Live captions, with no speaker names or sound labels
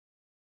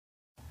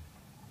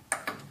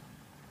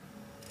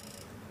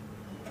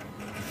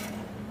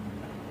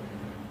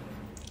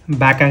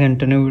Back again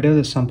to new video.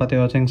 This is Sampath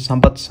watching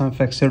Sampath's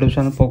FX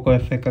edition Poco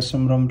FA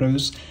custom ROM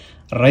reviews.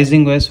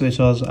 RisingOS, which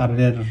was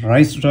earlier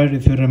RisingOS,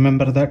 if you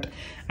remember that,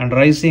 and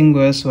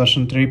RisingOS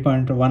version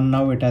 3.1.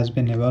 now it has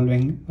been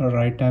evolving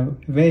right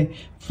away.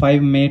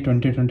 5 May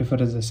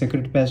 2024 is the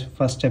security patch.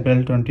 1st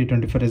April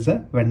 2024 is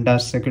the vendor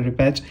security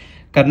patch.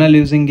 Kernel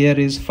using here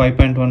is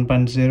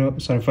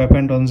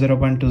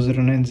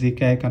 5.10.209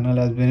 ZKI kernel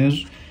has been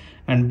used,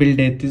 and build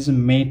date is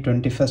May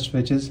 21st,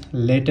 which is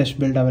latest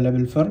build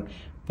available for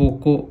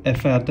Poco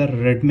FA, the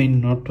Redmi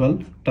Note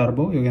 12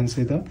 Turbo. You can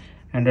see the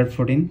Android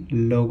 14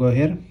 logo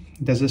here.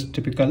 This is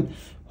typical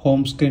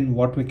home screen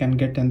what we can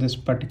get in this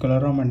particular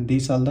ROM, and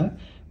these are the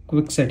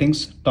quick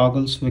settings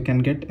toggles we can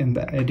get in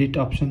the edit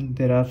option.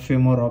 There are few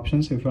more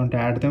options. If you want to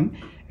add them,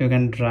 you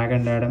can drag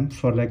and add them.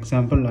 For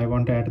example, I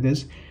want to add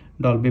this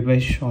Dolby by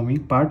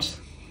Xiaomi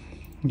parts.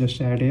 Just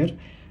add here.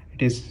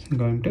 It is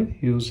going to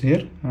use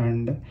here,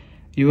 and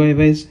UI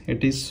wise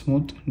it is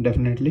smooth,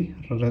 definitely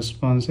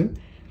responsive.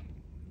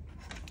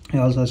 You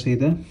also see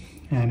the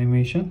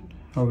animation,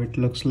 how it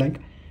looks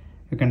like.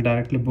 You can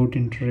directly boot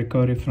into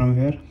recovery from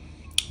here.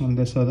 On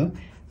this other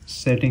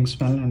settings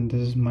panel, and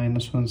this is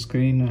 -1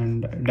 screen,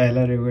 and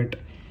dialer you get.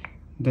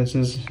 This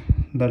is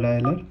the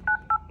dialer.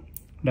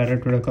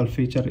 Direct video call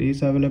feature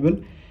is available.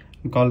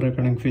 Call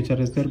recording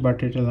feature is there,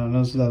 but it will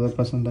announce the other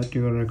person that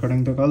you are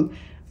recording the call.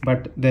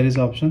 But there is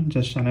option,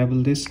 just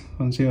enable this.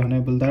 Once you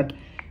enable that,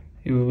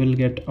 you will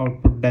get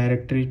output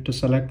directory to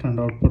select, and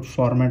output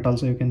format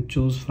also you can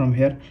choose from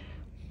here,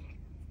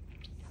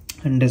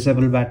 and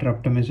disable battery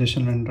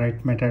optimization and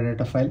write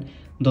metadata file.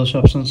 Those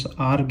options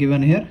are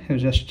given here. You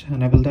just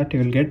enable that, you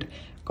will get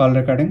call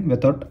recording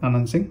without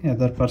announcing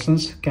other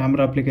persons.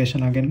 Camera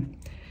application, again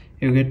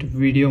you get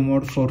video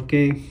mode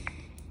 4K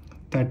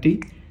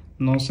 30,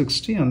 no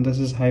 60, and this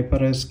is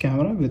HyperOS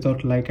camera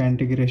without Leica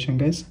integration,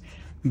 guys.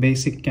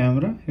 Basic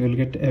camera, you will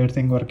get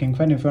everything working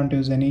fine. If you want to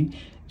use any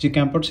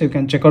Gcam ports, you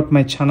can check out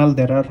my channel.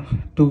 There are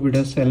 2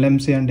 videos,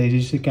 LMC and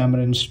AGC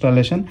camera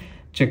installation.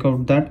 Check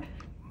out that.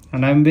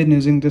 And I've been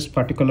using this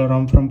particular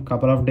ROM from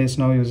couple of days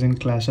now, using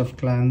Clash of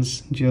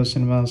Clans,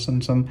 GeoCinemas,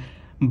 and some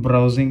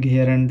browsing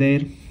here and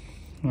there,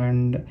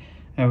 and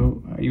I've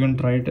even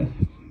tried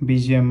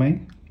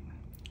bgmi,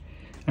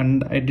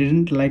 and I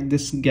didn't like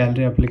this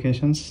gallery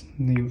applications.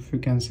 If you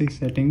can see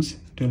settings,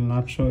 it will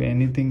not show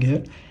anything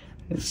here.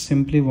 I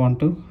simply want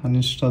to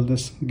uninstall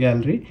this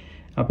gallery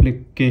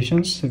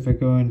applications. If I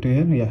go into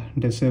here, yeah,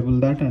 disable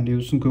that and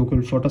use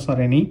Google Photos or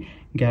any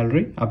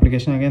gallery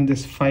application. Again,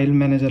 this file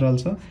manager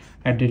also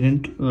I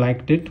didn't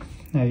liked it.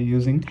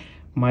 Using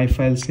my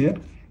files here,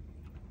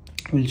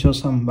 we'll show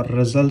some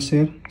results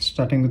here,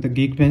 starting with the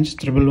Geekbench.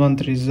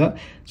 1113 is the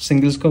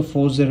single score,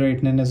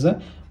 4089 is the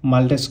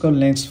multi-score.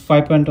 Linux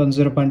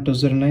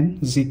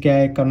 5.10.209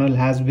 ZKI kernel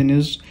has been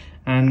used,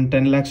 and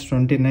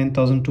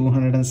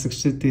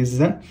 10,29,260 is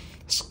the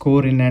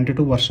score in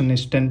antutu. Version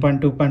is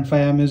 10.2.5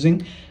 I'm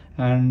using,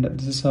 and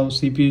this is how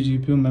CPU,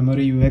 GPU,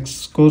 memory, UX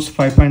scores.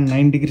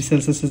 5.9 degrees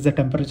Celsius is the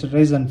temperature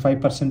rise, and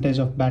 5%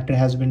 of battery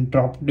has been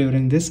dropped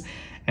during this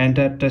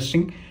entire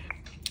testing.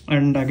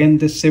 And again,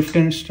 this safety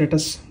and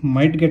status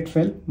might get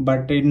failed,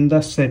 but in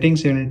the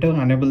settings you need to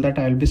enable that.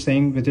 I will be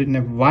saying within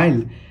a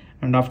while,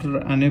 and after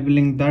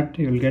enabling that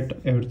you will get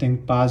everything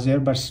passed here,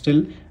 but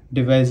still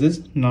device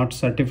is not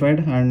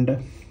certified. And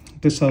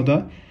this is how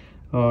the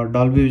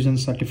Dolby Vision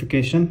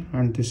certification,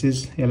 and this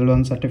is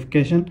L1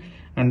 certification,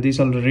 and these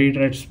are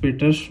read-write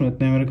speeders with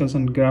numericals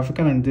and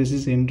graphical, and this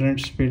is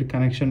internet speed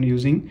connection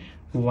using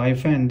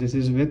Wi-Fi, and this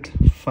is with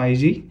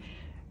 5G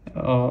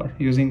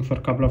using for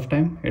a couple of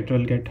time. It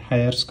will get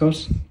higher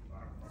scores.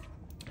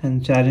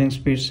 And charging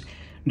speeds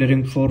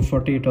during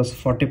 440 it was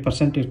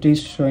 40%. It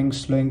is showing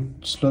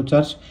slow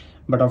charge,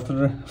 but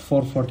after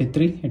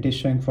 443 it is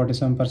showing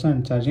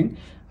 47% charging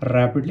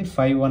rapidly.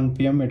 5:1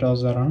 PM it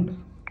was around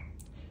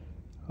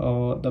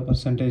the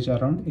percentage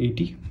around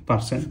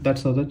 80%.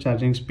 That's how the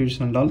charging speeds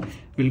and all.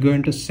 We'll go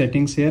into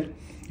settings here.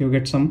 You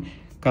get some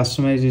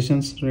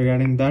customizations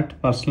regarding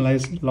that.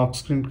 Personalized lock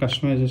screen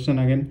customization.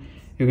 Again,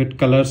 you get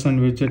colors and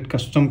widget,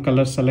 custom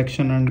color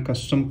selection, and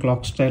custom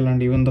clock style,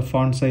 and even the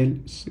font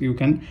size you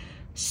can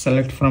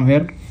select from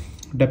here.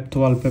 Depth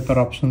wallpaper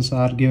options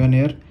are given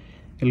here.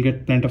 You'll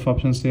get plenty of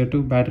options here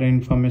too. Battery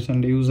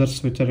information, user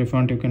switcher if you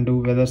want, you can do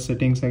weather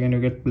settings. Again, you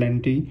get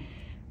plenty,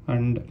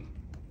 and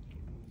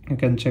you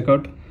can check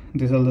out.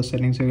 These are the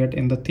settings you get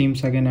in the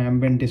themes. Again,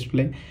 ambient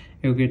display,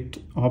 you get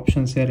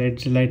options here.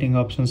 Edge lighting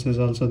options is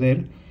also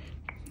there.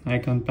 I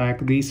can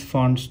pack these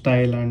font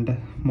style and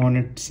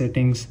monitor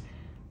settings.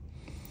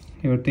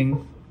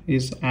 Everything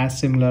is as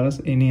similar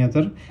as any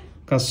other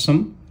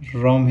custom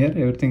ROM here.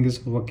 Everything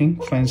is working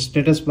fine.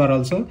 Status bar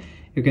also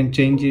you can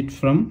change it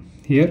from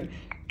here.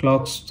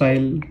 Clock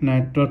style,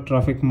 network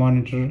traffic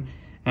monitor,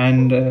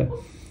 and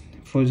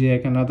 4G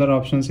icon. Other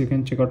options you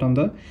can check out on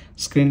the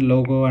screen.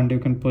 Logo, and you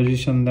can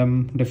position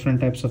them. Different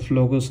types of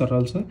logos are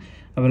also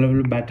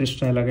available. Battery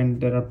style, again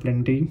there are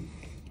plenty.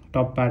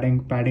 Top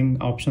padding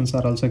options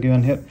are also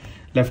given here.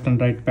 Left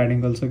and right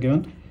padding also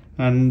given,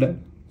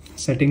 and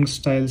Settings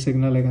style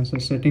signal icon. So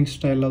settings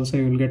style also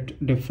you will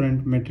get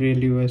different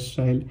material UI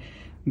style.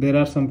 There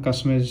are some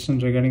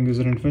customizations regarding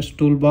user interface.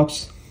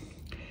 Toolbox,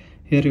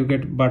 here you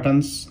get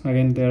buttons.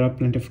 Again, there are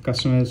plenty of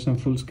customization,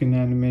 full screen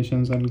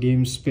animations, and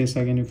game space.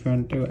 Again, if you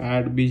want to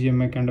add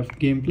BGMI kind of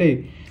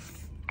gameplay,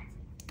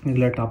 you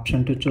get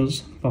option to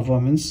choose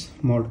performance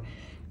mode.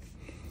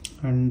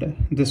 And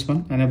this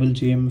one, enable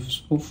GM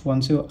spoof.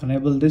 Once you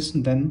enable this,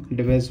 then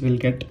device will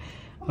get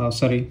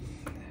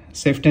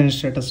safety and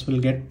status will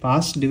get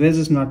passed. Device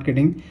is not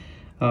getting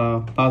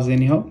passed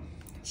anyhow,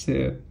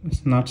 so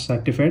it's not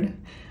certified.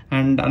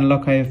 And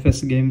unlock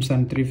IFS games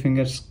and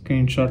 3-finger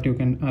screenshot. You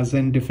can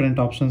assign different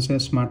options here.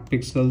 Smart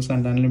pixels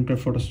and unlimited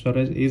photo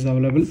storage is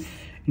available.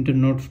 Into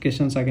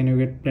notifications, again you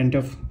get plenty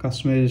of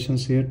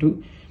customizations here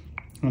too.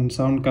 And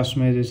sound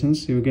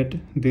customizations, you get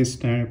this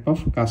type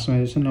of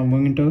customization. Now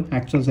moving into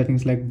actual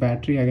settings like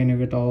battery, again you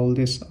get all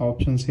these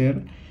options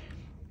here.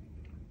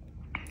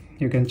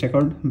 You can check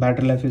out.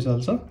 Battery life is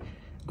also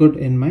good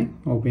in my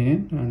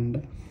opinion.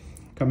 And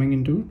coming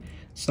into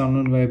sound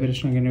and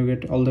vibration, again you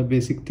get all the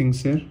basic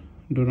things here.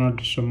 Do not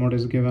disturb mode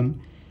is given,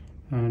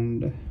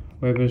 and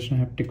vibration,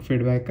 haptic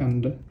feedback,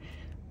 and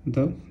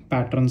the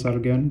patterns are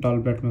given.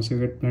 Dolby Atmos, you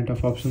get plenty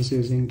of options.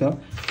 Using the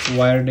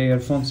wired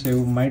earphones,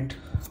 you might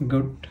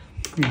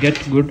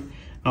get good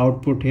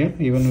output here.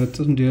 Even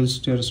with dual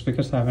stereo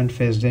speakers, I haven't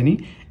faced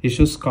any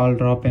issues. Call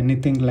drop,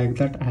 anything like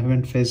that, I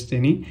haven't faced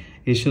any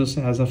issues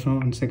as of now.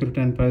 On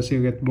security and privacy,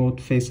 you get both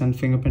face and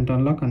fingerprint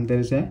unlock, and there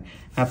is a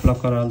app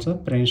locker also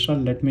pre-install.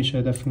 Let me show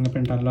you the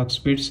fingerprint unlock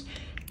speeds.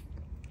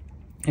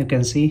 You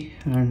can see,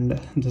 and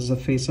this is a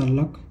face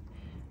unlock.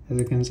 As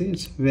you can see,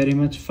 it's very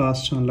much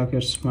fast to unlock your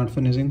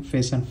smartphone using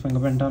face and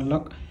fingerprint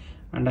unlock,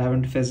 and I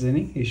haven't faced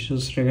any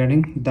issues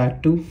regarding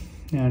that too.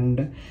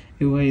 And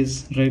UI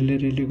is really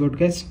good,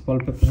 guys.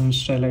 Wallpapers and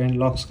style, again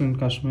lock screen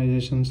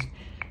customizations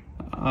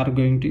are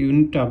going to, you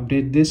need to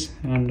update this.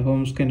 And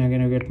home screen,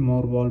 again you get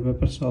more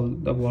wallpapers. All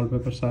the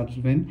wallpapers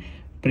have been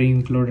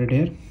pre-included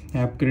here.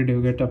 App grid,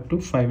 you get up to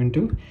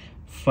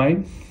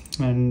 5x5.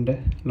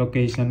 And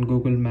location,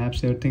 Google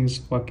Maps, everything is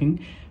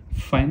working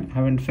fine.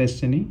 Haven't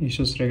faced any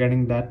issues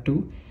regarding that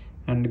too.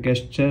 And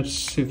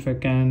gestures, if I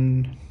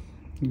can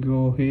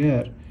go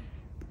here,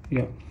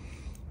 yeah,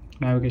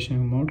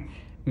 navigation mode,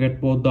 you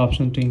get both the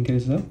options to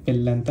increase the pill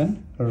length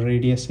and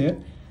radius here,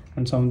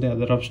 and some of the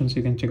other options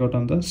you can check out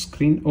on the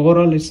screen.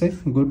 Overall, it's a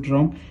good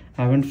ROM.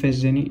 I haven't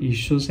faced any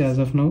issues as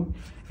of now.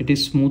 It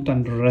is smooth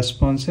and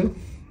responsive.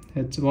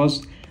 It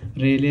was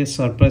really a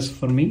surprise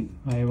for me.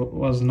 I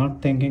was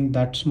not thinking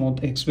that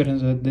smooth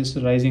experience with this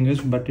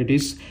RisingOS, but it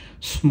is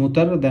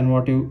smoother than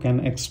what you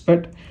can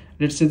expect.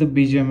 Let's see the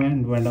BGMI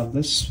and end of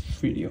this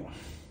video.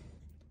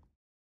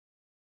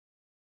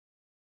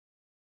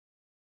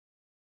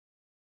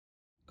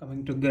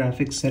 Coming to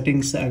graphics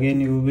settings,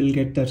 again you will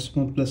get the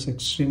smooth plus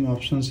extreme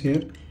options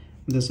here.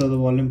 This is how the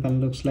volume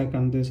panel looks like,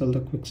 and this is all the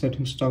quick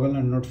settings toggle,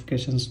 and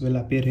notifications will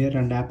appear here,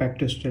 and app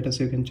active status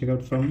you can check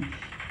out from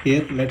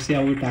here. Let's see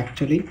how it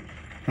actually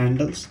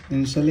handles.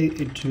 Initially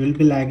it will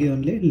be laggy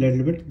only a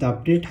little bit. The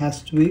update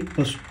has to be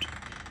pushed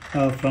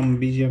from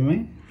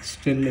BGMI.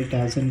 Still it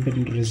hasn't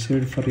been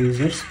received for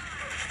users.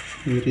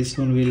 Very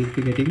soon we'll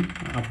be getting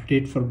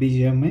update for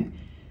BGMI.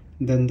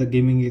 Then the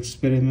gaming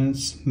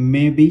experiments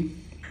may be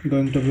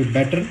going to be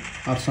better,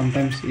 or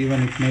sometimes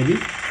even it may be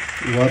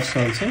worse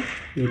also.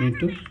 You need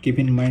to keep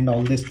in mind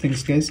all these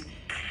things, guys.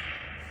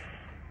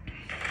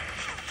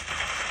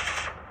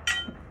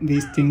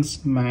 These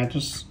things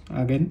matters.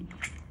 Again,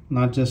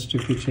 not just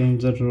if you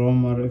change the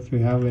ROM or if you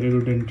have very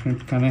good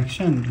internet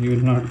connection, you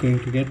will not going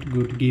to get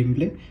good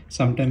gameplay.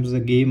 Sometimes the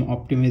game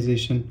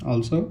optimization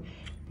also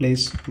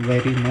plays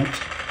very much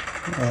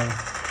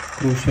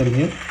crucial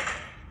here.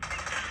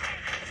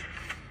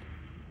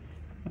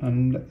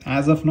 And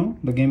as of now,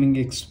 the gaming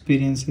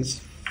experience is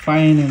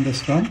fine in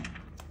this ROM.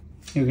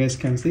 You guys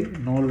can see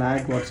no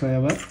lag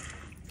whatsoever.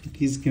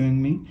 It is giving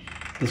me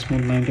the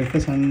smooth 90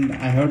 FPS, and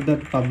I heard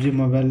that PUBG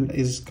Mobile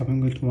is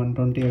coming with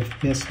 120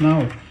 FPS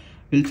now.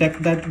 We'll check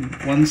that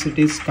once it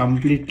is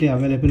completely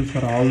available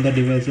for all the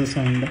devices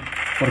and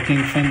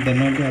working fine,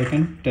 then only I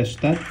can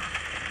test that.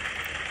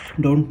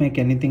 Don't make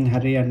anything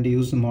hurry and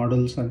use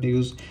models and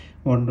use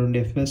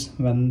 120 FPS.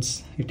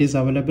 Once it is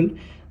available,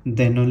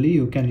 then only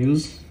you can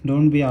use.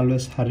 Don't be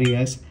always hurry,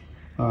 guys.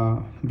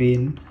 Be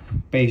in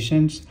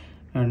patience,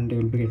 and you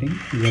will be getting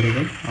very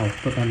good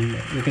output. And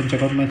you can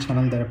check out my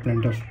channel, there are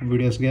plenty of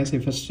videos, guys.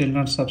 If you're still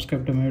not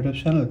subscribed to my YouTube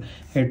channel,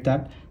 hit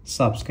that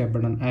subscribe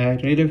button. I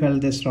really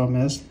felt this ROM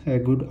as a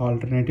good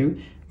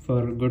alternative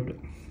for good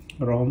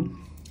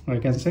ROM, I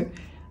can say,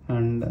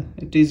 and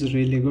it is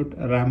really good.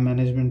 RAM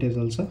management is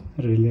also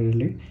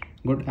really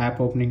good. App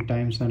opening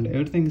times and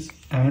everything is,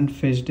 I haven't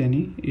faced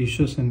any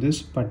issues in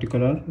this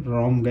particular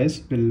ROM,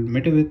 guys. We'll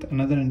meet you with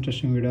another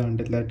interesting video.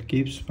 Until that,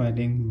 keep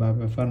smiling. Bye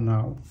bye for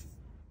now.